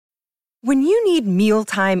When you need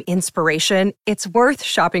mealtime inspiration, it's worth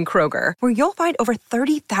shopping Kroger, where you'll find over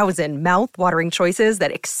 30,000 mouth-watering choices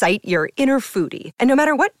that excite your inner foodie. And no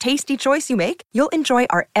matter what tasty choice you make, you'll enjoy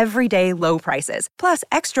our everyday low prices, plus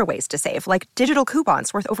extra ways to save, like digital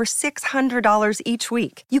coupons worth over $600 each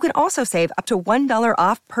week. You can also save up to $1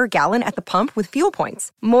 off per gallon at the pump with fuel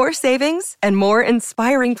points. More savings and more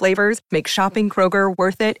inspiring flavors make shopping Kroger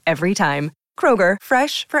worth it every time. Kroger,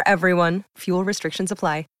 fresh for everyone. Fuel restrictions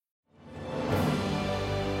apply.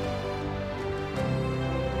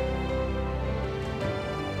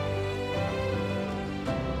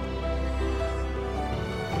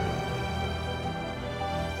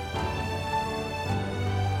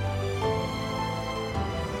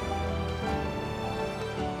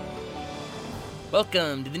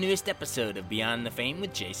 Welcome to the newest episode of Beyond the Fame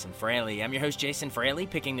with Jason Fraley. I'm your host, Jason Fraley,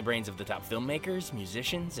 picking the brains of the top filmmakers,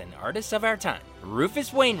 musicians, and artists of our time.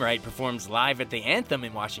 Rufus Wainwright performs live at the Anthem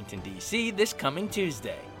in Washington, D.C. this coming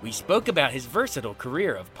Tuesday. We spoke about his versatile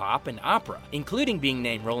career of pop and opera, including being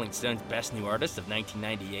named Rolling Stone's Best New Artist of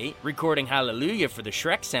 1998, recording Hallelujah for the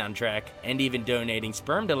Shrek soundtrack, and even donating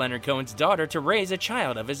sperm to Leonard Cohen's daughter to raise a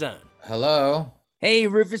child of his own. Hello. Hey,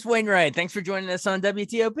 Rufus Wainwright. Thanks for joining us on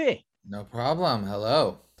WTOP. No problem.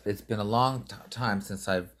 Hello. It's been a long time since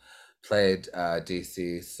I've played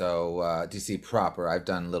DC, so DC proper. I've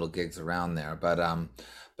done little gigs around there, but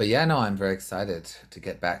yeah, no, I'm very excited to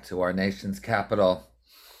get back to our nation's capital.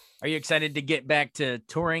 Are you excited to get back to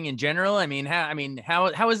touring in general?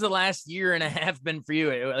 How has the last year and a half been for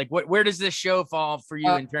you? Like, where does this show fall for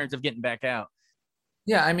you in terms of getting back out?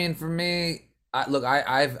 Yeah, I mean, for me,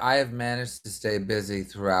 I have managed to stay busy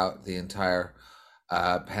throughout the entire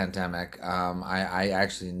pandemic. I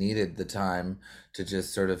actually needed the time to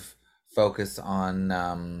just sort of focus on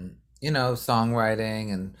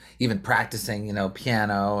songwriting and even practicing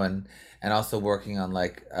piano and also working on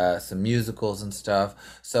like some musicals and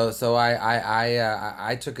stuff. So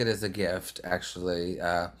I took it as a gift actually.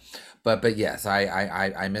 But yes,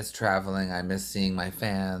 I miss traveling. I miss seeing my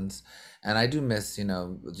fans, and I do miss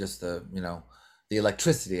just the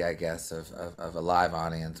electricity, I guess, of a live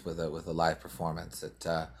audience with a live performance.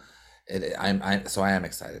 So I am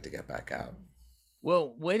excited to get back out.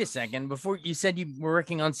 Well, wait a second. Before you said you were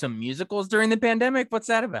working on some musicals during the pandemic. What's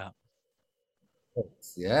that about?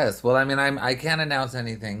 Yes. Well, I mean, I can't announce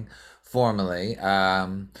anything formally,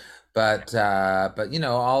 but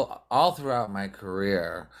all throughout my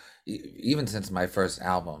career, even since my first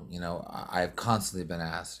album, I've constantly been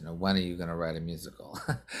asked, when are you going to write a musical?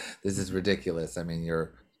 This is ridiculous. I mean,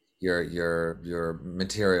 your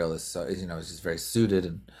material is so, it's just very suited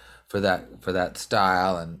and for that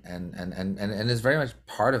style and is very much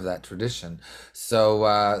part of that tradition. So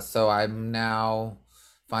I'm now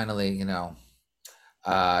finally,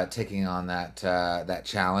 taking on that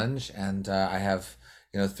challenge, and I have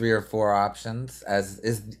 3 or 4 options, as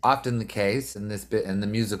is often the case in the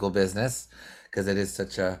musical business, because it is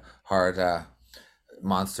such a hard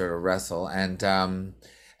monster to wrestle. And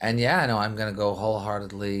yeah, no, I'm going to go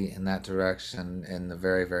wholeheartedly in that direction in the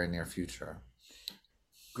very, very near future.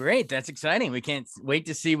 Great. That's exciting. We can't wait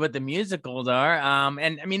to see what the musicals are.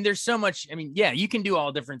 And I mean, there's so much. I mean, yeah, you can do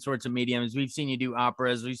all different sorts of mediums. We've seen you do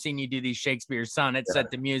operas. We've seen you do these Shakespeare sonnets,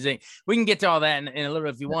 set to music. We can get to all that in a little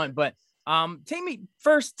bit if you want, but take me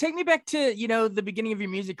back to, the beginning of your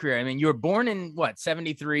music career. I mean, you were born in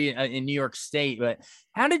 73 in New York State, but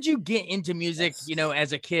how did you get into music,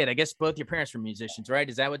 as a kid? I guess both your parents were musicians, right?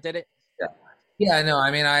 Is that what did it? Yeah. Yeah, no, I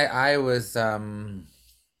mean, I was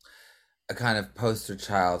a kind of poster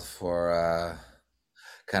child for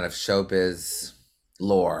kind of showbiz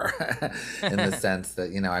lore in the sense that,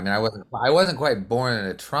 I mean, I wasn't quite born in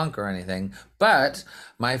a trunk or anything, but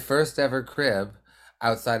my first ever crib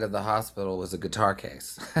outside of the hospital was a guitar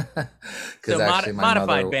case. So actually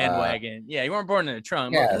modified bandwagon. Yeah, you weren't born in a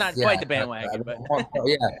trunk. Yes, not quite the bandwagon, but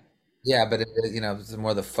yeah, but it's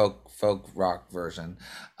more the folk rock version.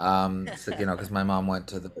 So because my mom went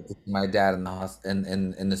to my dad in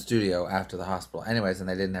the in the studio after the hospital, anyways, and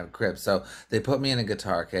they didn't have a crib, so they put me in a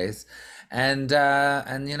guitar case, and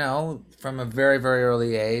from a very, very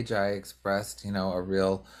early age, I expressed a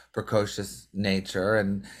real precocious nature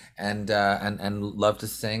and love to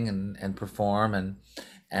sing and perform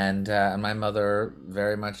and my mother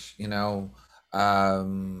very much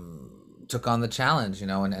took on the challenge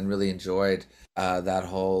and really enjoyed that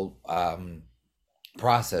whole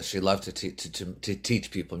process. She loved to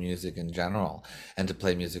teach people music in general and to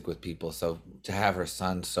play music with people. So to have her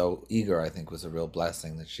son so eager, I think, was a real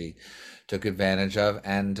blessing that she took advantage of.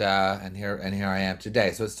 And here I am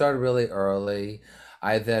today. So it started really early.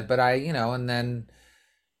 And then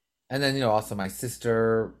And then, also my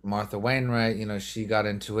sister, Martha Wainwright, she got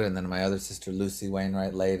into it. And then my other sister, Lucy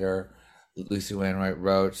Wainwright, later, Lucy Wainwright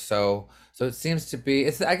wrote. So it seems to be,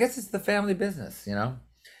 I guess it's the family business.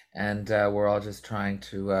 And we're all just trying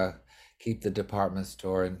to keep the department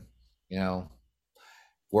store and,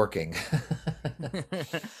 working.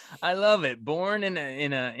 I love it. Born in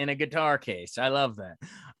a guitar case. I love that.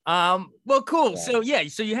 Well, cool. Yeah.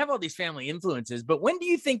 So you have all these family influences, but when do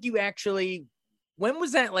you think when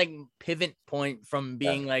was that like pivot point from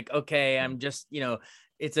being like, okay, I'm just,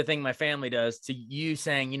 it's a thing my family does, to you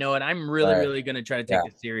saying, you know what, I'm really, Right. really going to try to take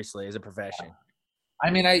this seriously as a profession?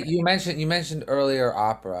 I mean, you mentioned earlier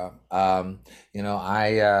opera. I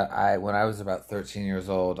when I was about 13 years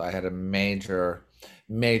old, I had a major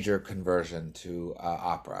conversion to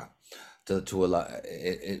opera. To a lot,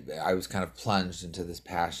 I was kind of plunged into this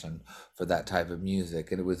passion for that type of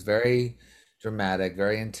music, and it was very dramatic,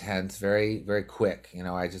 very intense, very very quick.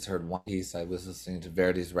 I just heard one piece. I was listening to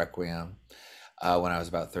Verdi's Requiem when I was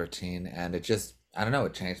about 13, and it just, I don't know,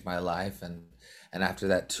 it changed my life. And after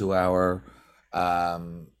that 2 hour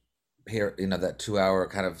um here, that 2 hour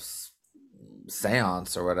kind of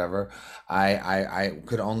seance or whatever, I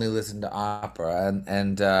could only listen to opera,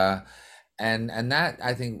 and that,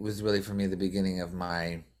 I think, was really for me the beginning of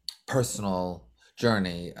my personal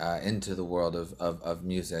journey into the world of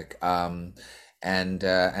music, and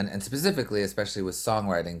specifically, especially with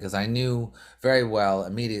songwriting, because I knew very well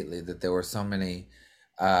immediately that there were so many,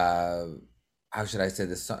 uh, how should I say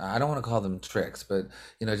this? I don't want to call them tricks, but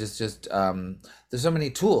just there's so many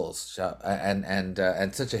tools,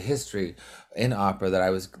 and such a history in opera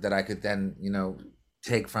that I could then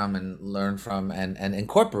take from and learn from and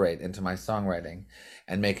incorporate into my songwriting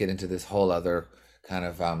and make it into this whole other kind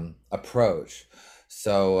of approach.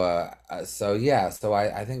 So I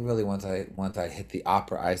think really once I hit the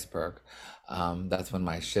opera iceberg, that's when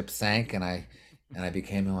my ship sank, and I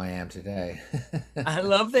became who I am today. I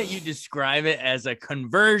love that you describe it as a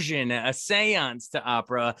conversion, a seance to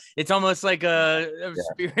opera. It's almost like a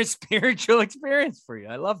spiritual experience for you.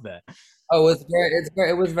 I love that. Oh,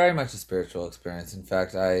 it was very much a spiritual experience. In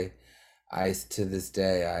fact, I to this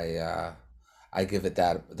day, I give it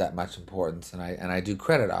that much importance, and I do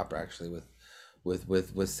credit opera actually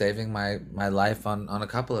with saving my life on a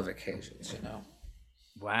couple of occasions.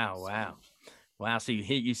 Wow. So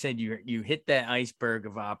you said you hit that iceberg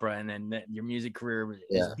of opera, and then your music career is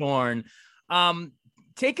Yeah, born.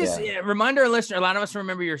 Take us, yeah, remind our listener. A lot of us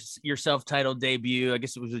remember your self-titled debut. I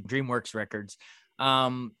guess it was with DreamWorks Records.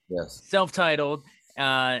 yes. Self-titled,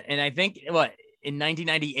 and I think in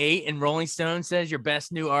 1998, and Rolling Stone says your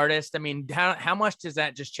best new artist. I mean, how much does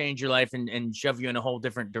that just change your life and shove you in a whole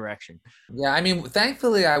different direction? Yeah, I mean,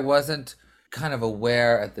 thankfully, I wasn't kind of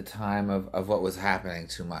aware at the time of what was happening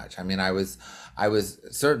too much. I mean, I was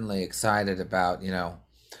certainly excited about,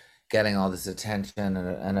 getting all this attention,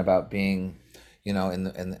 and about being, in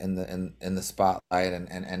the spotlight,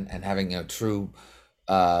 and having, true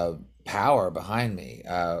uh power behind me,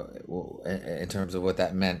 in terms of what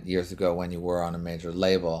that meant years ago when you were on a major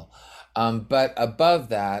label. But above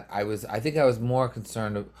that, I think I was more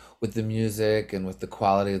concerned with the music and with the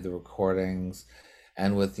quality of the recordings,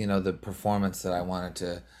 and with the performance that I wanted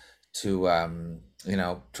to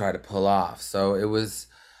try to pull off. So it was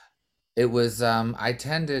I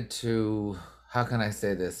tended to, how can I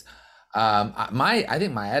say this? I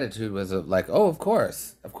think my attitude was like, oh, of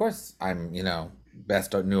course, I'm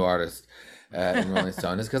best new artist in Rolling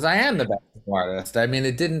Stone, is because I am the best new artist. I mean,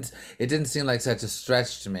 it didn't seem like such a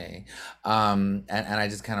stretch to me, and I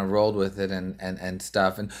just kind of rolled with it, and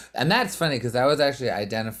stuff, and that's funny because I was actually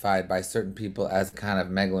identified by certain people as kind of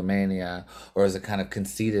megalomania, or as a kind of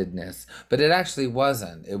conceitedness, but it actually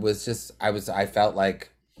wasn't. It was just, I felt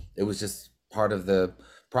like it was just part of the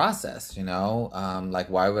process. Like,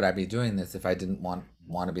 why would I be doing this if I didn't want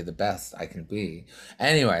to be the best I can be?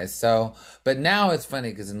 Anyway, so, but now it's funny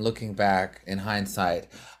because in looking back in hindsight,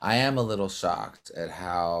 I am a little shocked at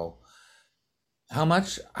how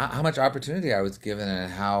much opportunity I was given,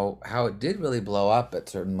 and how it did really blow up at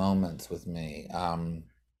certain moments with me.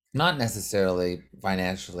 Not necessarily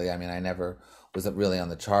financially. I mean, I never was really on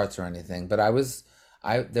the charts or anything, but I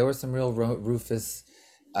there were some real Rufus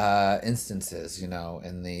instances, in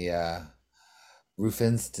the roof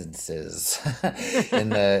instances in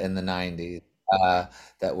the 90s,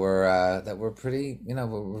 that were pretty,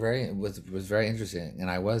 were very was very interesting, and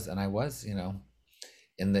I was in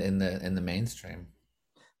the mainstream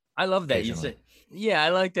I love that you occasionally. said. Yeah, I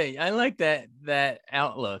like that. I like that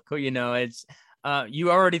outlook. It's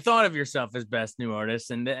you already thought of yourself as best new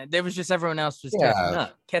artist, and there was just everyone else was catching Yeah,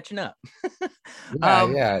 up, catching up. yeah,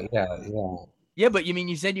 um, yeah, yeah, yeah. Yeah, but you mean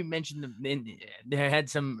you said you mentioned there had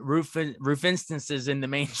some roof instances in the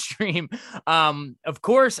mainstream. Of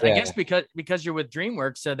course, I guess because you're with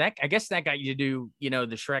DreamWorks, so that I guess that got you to do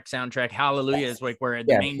the Shrek soundtrack. Hallelujah is like where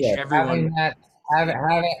the main everyone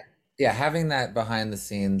having that behind the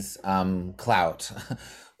scenes clout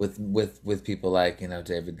with people like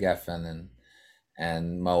David Geffen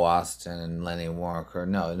and Mo Austin and Lenny Waronker.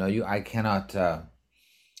 No, I cannot.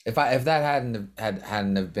 If that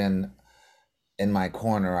hadn't have been in my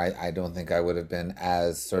corner, I don't think I would have been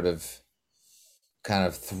as sort of kind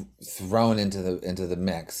of thrown into the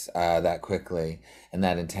mix that quickly and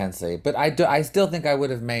that intensely. But I still think I would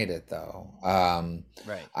have made it though.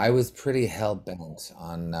 Right. I was pretty hell bent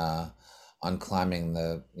on climbing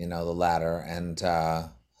the the ladder,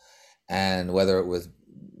 and whether it was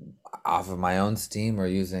off of my own steam or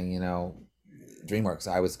using DreamWorks,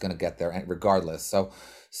 I was going to get there regardless. So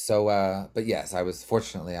but yes, I was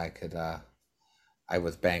fortunately I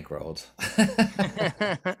was bankrolled.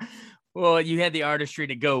 Well, you had the artistry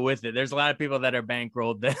to go with it. There's a lot of people that are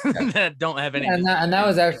bankrolled that don't have any. And that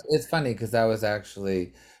was actually, it's funny because that was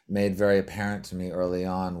actually made very apparent to me early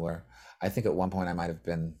on, where I think at one point I might have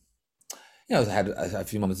been, had a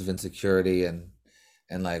few moments of insecurity and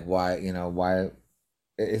like, why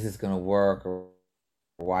is this going to work, or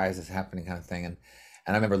why is this happening, kind of thing. And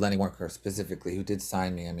I remember Lenny Waronker specifically, who did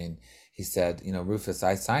sign me. I mean, he said, Rufus,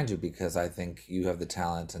 I signed you because I think you have the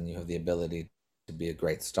talent and you have the ability to be a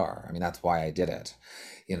great star. I mean, that's why I did it,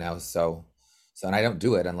 so and I don't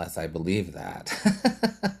do it unless I believe that.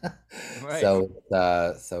 Right. So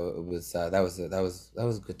it was that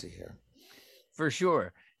was good to hear. For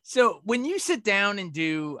sure. So when you sit down and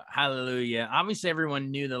do Hallelujah, obviously everyone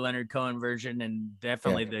knew the Leonard Cohen version and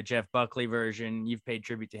definitely the Jeff Buckley version. You've paid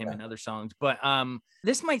tribute to him in other songs, but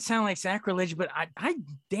this might sound like sacrilege, but I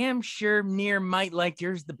damn sure near might like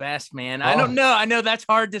yours the best, man. I don't know. I know that's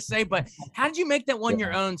hard to say, but how did you make that one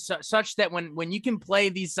your own, such that when you can play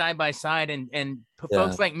these side by side and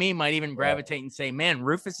folks like me might even gravitate and say, man,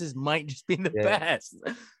 Rufus's might just be the best.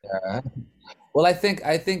 Yeah. Well, I think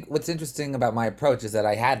what's interesting about my approach is that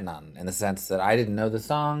I had none, in the sense that I didn't know the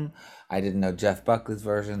song. I didn't know Jeff Buckley's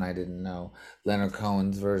version. I didn't know Leonard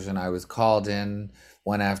Cohen's version. I was called in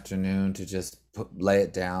one afternoon to just lay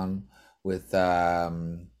it down with a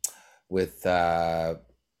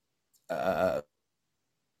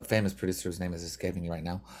famous producer whose name is escaping me right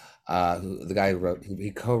now. The guy who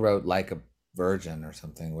he co-wrote Like a Virgin or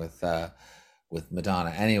something with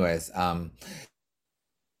Madonna. Anyways,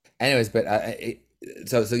 but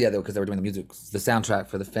so yeah, because they were doing the music, the soundtrack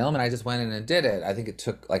for the film, and I just went in and did it. I think it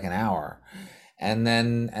took like an hour, and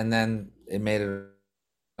then it made it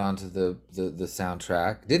onto the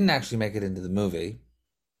soundtrack. Didn't actually make it into the movie.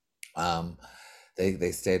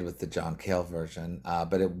 They stayed with the John Cale version,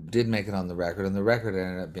 but it did make it on the record, and the record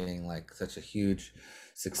ended up being like such a huge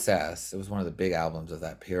success. It was one of the big albums of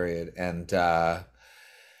that period, and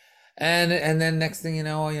then next thing you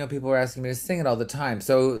know, people were asking me to sing it all the time.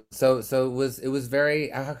 So it was very,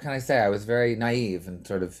 how can I say, I was very naive and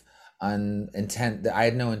sort of unintent. I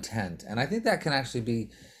had no intent, and I think that can actually be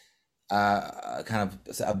kind of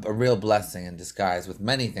a real blessing in disguise with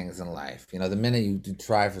many things in life. The minute you do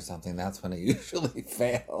try for something, that's when it usually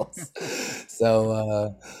fails.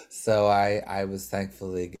 So I was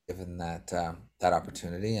thankfully given that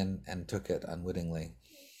opportunity and took it unwittingly.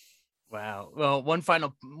 Wow. Well, one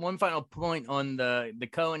final point on the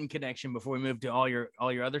Cohen connection before we move to all your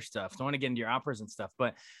other stuff. I want to get into your operas and stuff,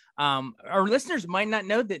 but our listeners might not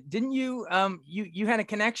know that. Didn't you you had a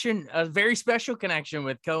connection, a very special connection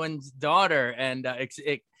with Cohen's daughter, and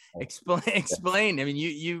explain. I mean,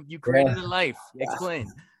 you created a life.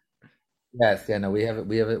 Explain. Yes. Yeah. No.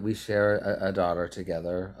 We share a daughter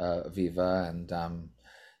together, Viva, and I've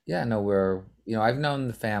known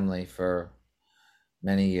the family for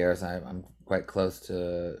many years. I'm quite close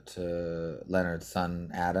to Leonard's son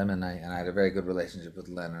Adam, and I had a very good relationship with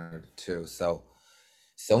Leonard too. So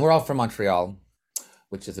we're all from Montreal,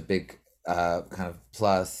 which is a big kind of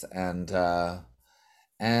plus, and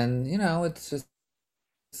it's just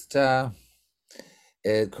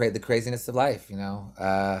it create the craziness of life.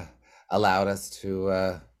 Allowed us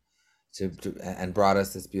to and brought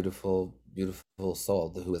us this beautiful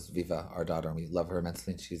soul who is Viva, our daughter, and we love her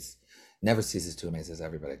immensely. And she's never ceases to amaze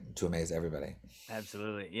everybody.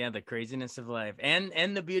 Absolutely. Yeah, the craziness of life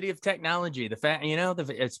and the beauty of technology. The fact,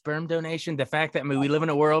 the sperm donation, the fact that we live in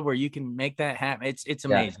a world where you can make that happen. It's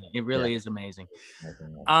amazing. It really is amazing.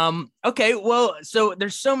 Okay, well, so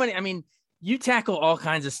there's so many. I mean, you tackle all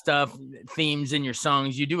kinds of stuff, themes in your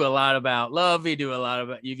songs. You do a lot about love. You do a lot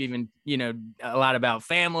about, you've even, a lot about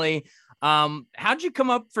family. How'd you come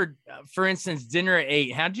up for instance, Dinner at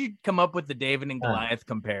Eight? How'd you come up with the David and Goliath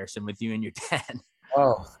comparison with you and your dad?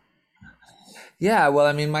 Oh, yeah. Well,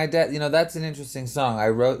 I mean, my dad, that's an interesting song. I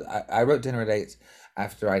wrote Dinner at Eight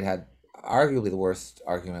after I'd had arguably the worst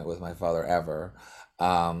argument with my father ever.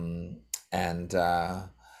 Um, and, uh,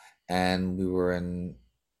 and we were in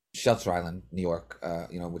Shelter Island, New York,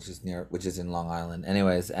 which is in Long Island.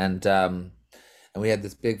 Anyways, and we had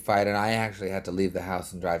this big fight, and I actually had to leave the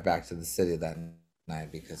house and drive back to the city that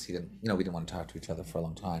night because we didn't want to talk to each other for a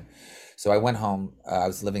long time. So I went home. I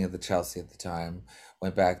was living at the Chelsea at the time.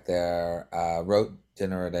 Went back there, wrote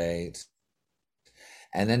Dinner at Eight,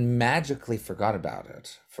 and then magically forgot about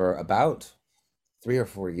it for about 3 or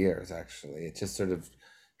 4 years. Actually, it just sort of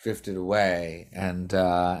drifted away, and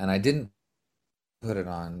I didn't put it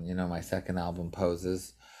on, my second album,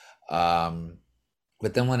 Poses. Um,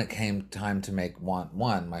 but then when it came time to make Want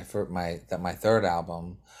One, my third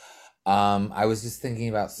album, I was just thinking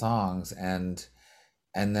about songs, and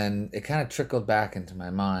then it kind of trickled back into my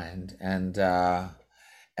mind, and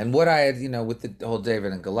what I had, with the whole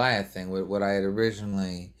David and Goliath thing, what I had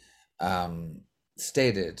originally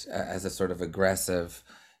stated as a sort of aggressive,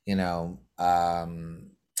 what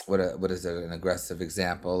is it, an aggressive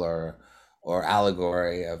example or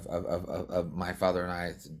allegory of my father and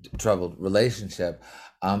I's troubled relationship.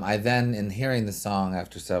 I then, in hearing the song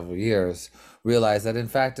after several years, realized that in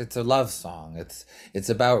fact it's a love song. It's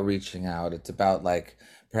about reaching out. It's about, like,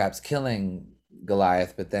 perhaps killing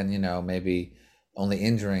Goliath, but then maybe only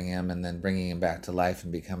injuring him and then bringing him back to life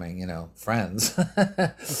and becoming friends.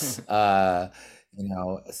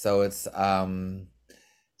 So it's I'm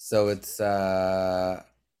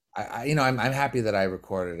happy that I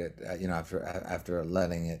recorded it, after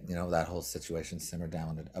letting it, that whole situation simmer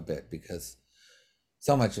down a bit, because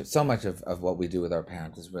so much of what we do with our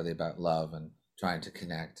parents is really about love and trying to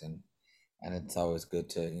connect, and it's always good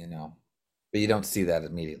to, but you don't see that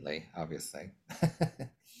immediately, obviously.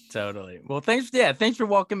 Totally. Well, thanks for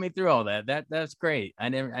walking me through all that. That's great. I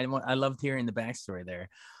loved hearing the backstory there.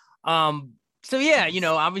 So yeah,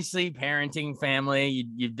 obviously parenting, family,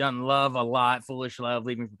 you've done Love a lot, Foolish Love,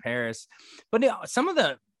 Leaving for Paris, but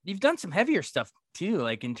you've done some heavier stuff too,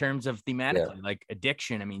 like in terms of thematically, like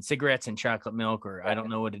addiction. I mean, Cigarettes and Chocolate Milk, or I Don't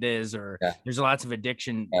Know What It Is, or there's lots of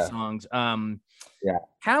addiction songs. Yeah.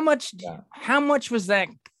 How much was that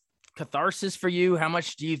catharsis for you? How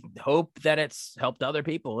much do you hope that it's helped other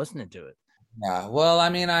people listening to it? Yeah. Well, I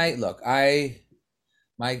mean, I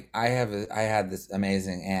had this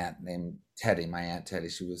amazing aunt named Teddy, my Aunt Teddy.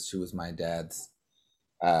 She was my dad's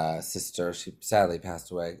sister. She sadly passed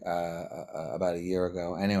away about a year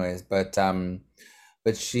ago. Anyways, but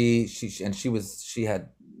she had,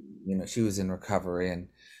 she was in recovery, and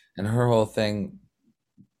her whole thing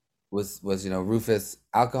was, Rufus,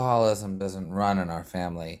 alcoholism doesn't run in our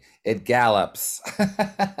family, it gallops.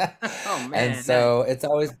 Oh man. And so it's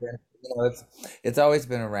always been, it's always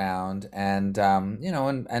been around, and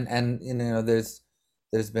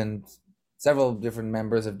there's been several different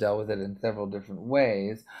members have dealt with it in several different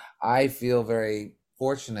ways. I feel very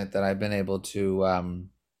fortunate that I've been able to, I'm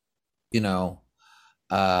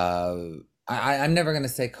never going to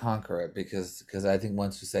say conquer it, because I think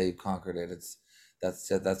once you say you conquered it,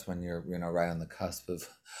 that's when you're, right on the cusp of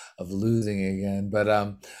losing again. But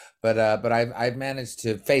I've managed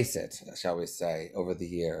to face it, shall we say, over the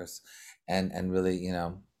years, and really,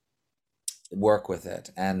 work with it,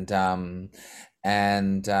 and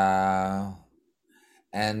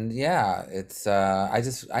yeah, it's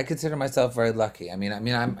I consider myself very lucky. I mean,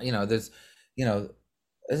 I'm, there's,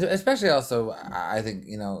 especially also, I think,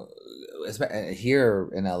 here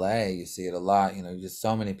in LA, you see it a lot, just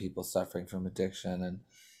so many people suffering from addiction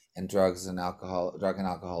and drug and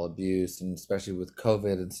alcohol abuse, and especially with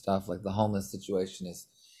COVID and stuff, like the homeless situation is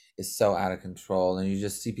so out of control, and you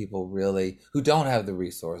just see people really who don't have the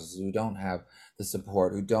resources, who don't have the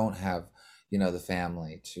support, who don't have, the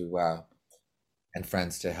family to and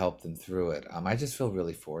friends to help them through it. I just feel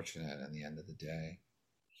really fortunate in the end of the day.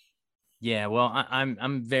 Yeah, well,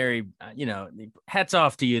 I'm very, hats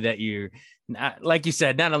off to you that you, like you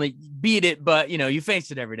said, not only beat it, but you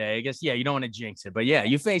face it every day. I guess, yeah, you don't want to jinx it, but yeah,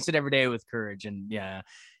 you face it every day with courage, and yeah,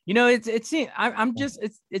 it's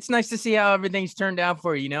nice to see how everything's turned out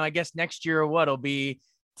for you. I guess next year, it'll be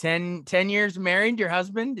 10 years married, your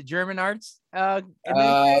husband, the German arts. Yes,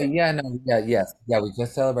 we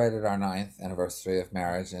just celebrated our 9th anniversary of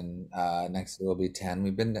marriage, and next year will be 10.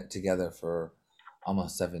 We've been together for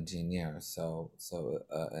almost 17 years, so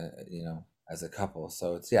as a couple.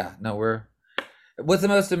 So it's, what's the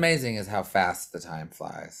most amazing is how fast the time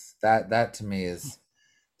flies. That to me is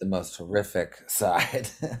the most horrific side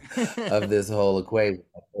of this whole equation.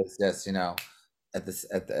 It's just, at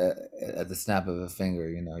the snap of a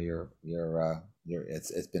finger,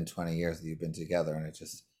 it's been 20 years that you've been together, and it's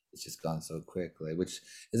just gone so quickly, which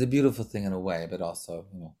is a beautiful thing in a way, but also,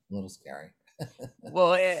 a little scary.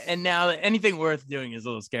 Well, and now anything worth doing is a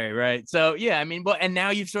little scary, right? So yeah, I mean, well, and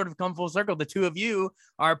now you've sort of come full circle. The two of you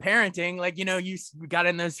are parenting, like, you got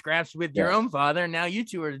in those scraps with your own father, and now you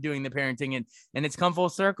two are doing the parenting, and it's come full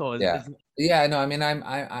circle. Yeah, no, I mean,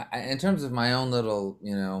 I in terms of my own little,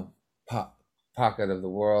 pocket of the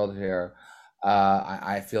world here,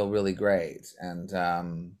 I feel really great, and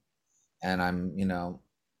I'm,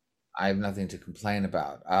 I have nothing to complain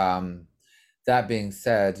about. That being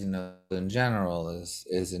said, in general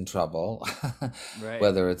is in trouble, Right.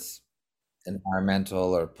 whether it's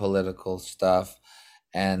environmental or political stuff,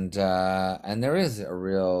 and there is a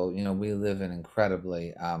real, we live in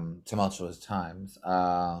incredibly tumultuous times,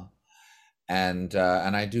 and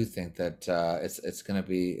I do think that it's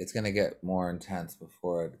gonna get more intense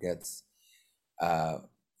before it gets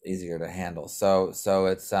easier to handle. So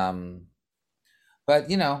it's but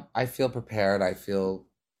I feel prepared.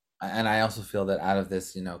 And I also feel that out of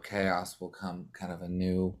this, chaos will come kind of a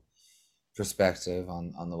new perspective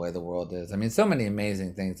on the way the world is. I mean, so many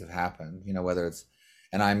amazing things have happened, whether it's,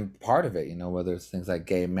 and I'm part of it, whether it's things like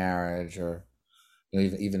gay marriage, or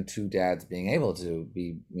even two dads being able to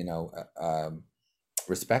be,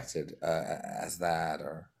 respected as that,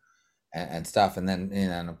 or and stuff. And then,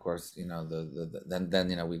 and of course,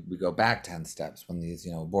 then we go back 10 steps when these,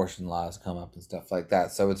 abortion laws come up and stuff like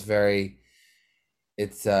that. So it's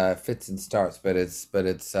fits and starts, but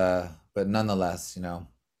nonetheless,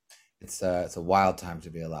 it's a wild time to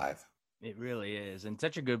be alive. It really is, and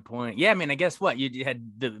such a good point. Yeah, I mean, I guess what you had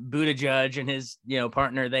the Buttigieg and his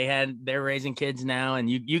partner. They're raising kids now, and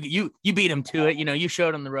you beat them to it. You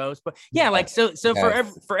showed them the ropes. But yeah, like so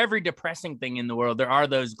for every depressing thing in the world, there are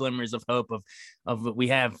those glimmers of hope of we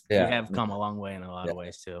have come a long way in a lot of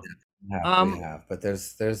ways too. We have, but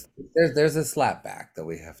there's a slap back that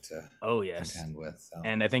we have to contend with. So.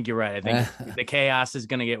 And I think you're right. I think the chaos is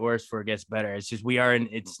going to get worse before it gets better. It's just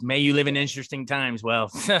may you live in interesting times.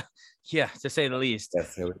 Well, yeah, to say the least.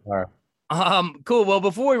 Yes, here we are. Cool. Well,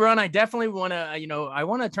 before we run, I definitely want to, I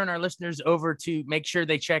want to turn our listeners over to make sure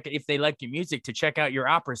they check, if they like your music, to check out your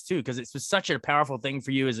operas too, because it's such a powerful thing for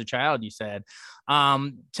you as a child, you said. Tell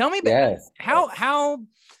me about how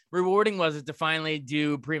rewarding was it to finally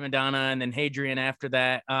do Prima Donna and then Hadrian after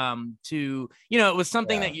that? It was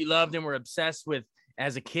something that you loved and were obsessed with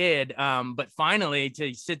as a kid, but finally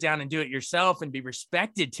to sit down and do it yourself and be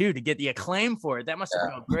respected too, to get the acclaim for it. That must have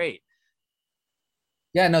felt great.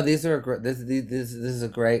 Yeah, no, these are this is a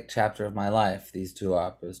great chapter of my life. These two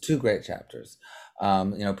operas, two great chapters.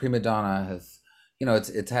 Prima Donna has,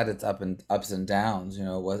 it's had its ups and downs.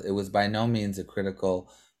 It was by no means a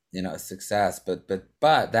critical, success. But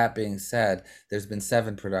that being said, there's been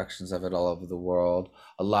 7 productions of it all over the world.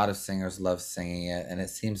 A lot of singers love singing it, and it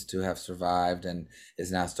seems to have survived and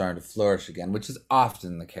is now starting to flourish again, which is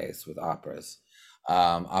often the case with operas.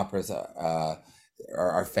 Operas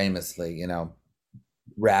are famously,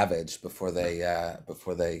 ravaged before they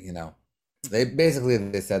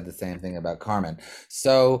they said the same thing about Carmen.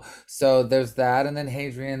 So there's that, and then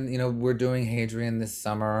Hadrian, we're doing Hadrian this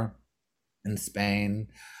summer in Spain,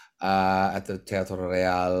 at the Teatro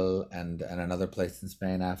Real and another place in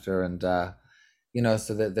Spain after, and so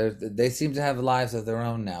that they seem to have lives of their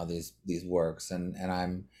own now, these works, and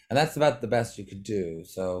that's about the best you could do.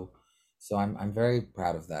 So I'm very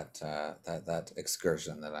proud of that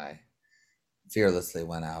excursion that I fearlessly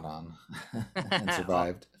went out on and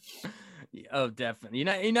survived. Oh, definitely.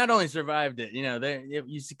 You not only survived it,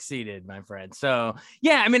 you succeeded, my friend. So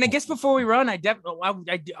yeah, I mean, I guess before we run, I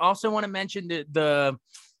also want to mention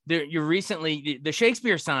you're recently the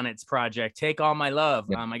Shakespeare Sonnets project, Take All My Love.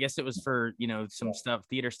 Yeah. I guess it was for some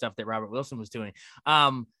theater stuff that Robert Wilson was doing.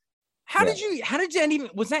 How did you even,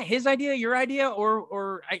 was that his idea, your idea,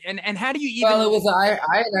 or how do you even? Well, it was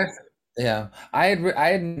I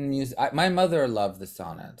had music. My mother loved the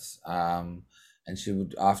sonnets, and she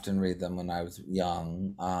would often read them when I was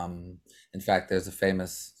young. In fact, there's a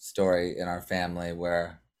famous story in our family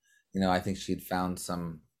where, I think she'd found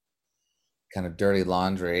some kind of dirty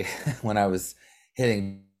laundry when I was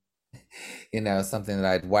hitting, something that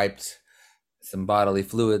I'd wiped some bodily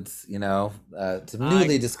fluids, to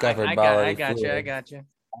newly discovered bodily fluids. I got you.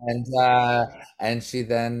 And she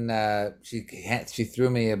then she threw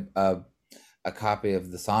me a copy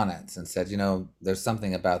of the sonnets and said, there's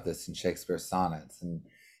something about this in Shakespeare's sonnets, and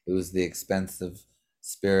it was the expensive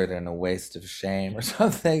spirit and a waste of shame or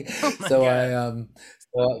something. Oh my So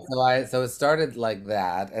God. so it started like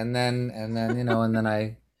that, and then and then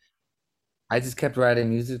I just kept writing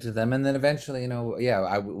music to them, and then eventually, yeah,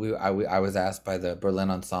 I was asked by the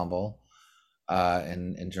Berlin Ensemble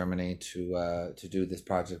in Germany to do this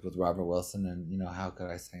project with Robert Wilson, and how could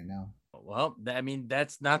I say no? Well, I mean,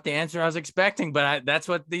 that's not the answer I was expecting, but that's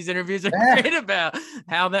what these interviews are Yeah. great about.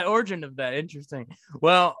 How that origin of that. Interesting.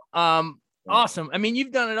 Well, awesome. I mean,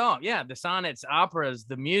 you've done it all. Yeah, the sonnets, operas,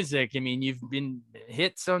 the music. I mean, you've been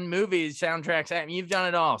hits on movies, soundtracks. I mean, you've done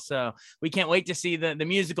it all. So we can't wait to see the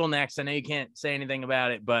musical next. I know you can't say anything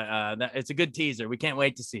about it, but it's a good teaser. We can't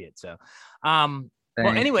wait to see it. So, well,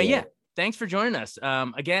 Thank anyway, you. yeah. Thanks for joining us.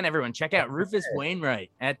 Again, everyone, check out Rufus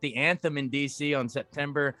Wainwright at the Anthem in DC on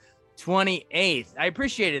September 28th. I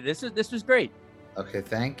appreciate it. This was great. Okay,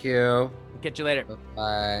 thank you. Catch you later.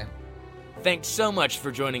 Bye. Thanks so much for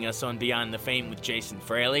joining us on Beyond the Fame with Jason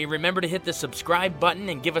Fraley. Remember to hit the subscribe button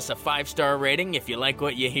and give us a 5-star rating if you like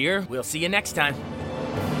what you hear. We'll see you next time.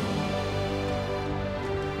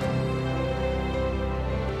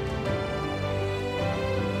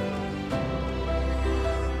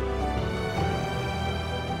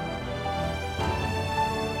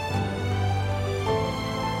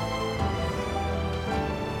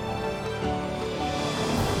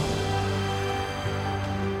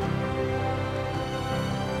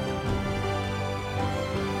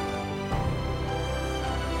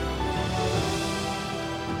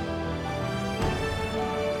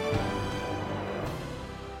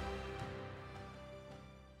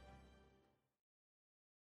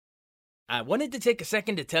 I wanted to take a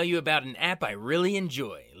second to tell you about an app I really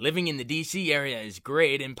enjoy. Living in the DC area is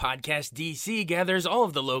great, and Podcast DC gathers all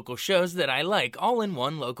of the local shows that I like all in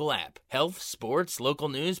one local app. Health, sports, local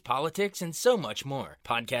news, politics, and so much more.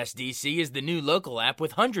 Podcast DC is the new local app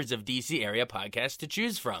with hundreds of DC area podcasts to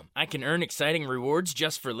choose from. I can earn exciting rewards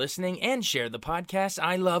just for listening and share the podcasts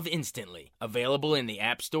I love instantly. Available in the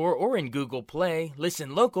App Store or in Google Play,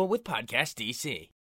 listen local with Podcast DC.